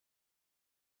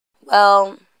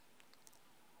Well,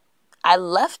 I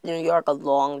left New York a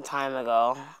long time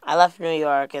ago. I left New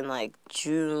York in like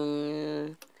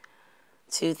June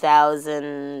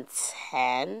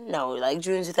 2010. No, like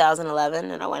June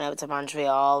 2011, and I went up to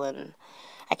Montreal, and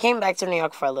I came back to New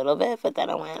York for a little bit, but then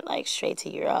I went like straight to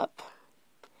Europe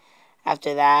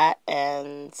after that.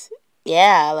 And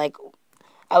yeah, like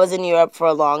I was in Europe for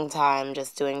a long time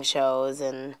just doing shows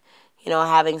and,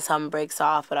 having some breaks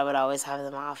off, but I would always have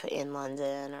them off in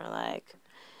London or like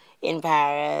in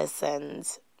Paris. And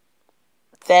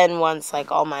then once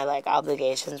like all my like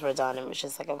obligations were done, it was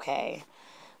just like, okay,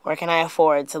 where can I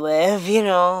afford to live?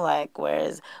 Like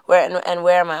where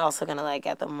am I also gonna like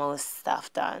get the most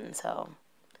stuff done? So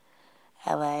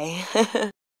LA.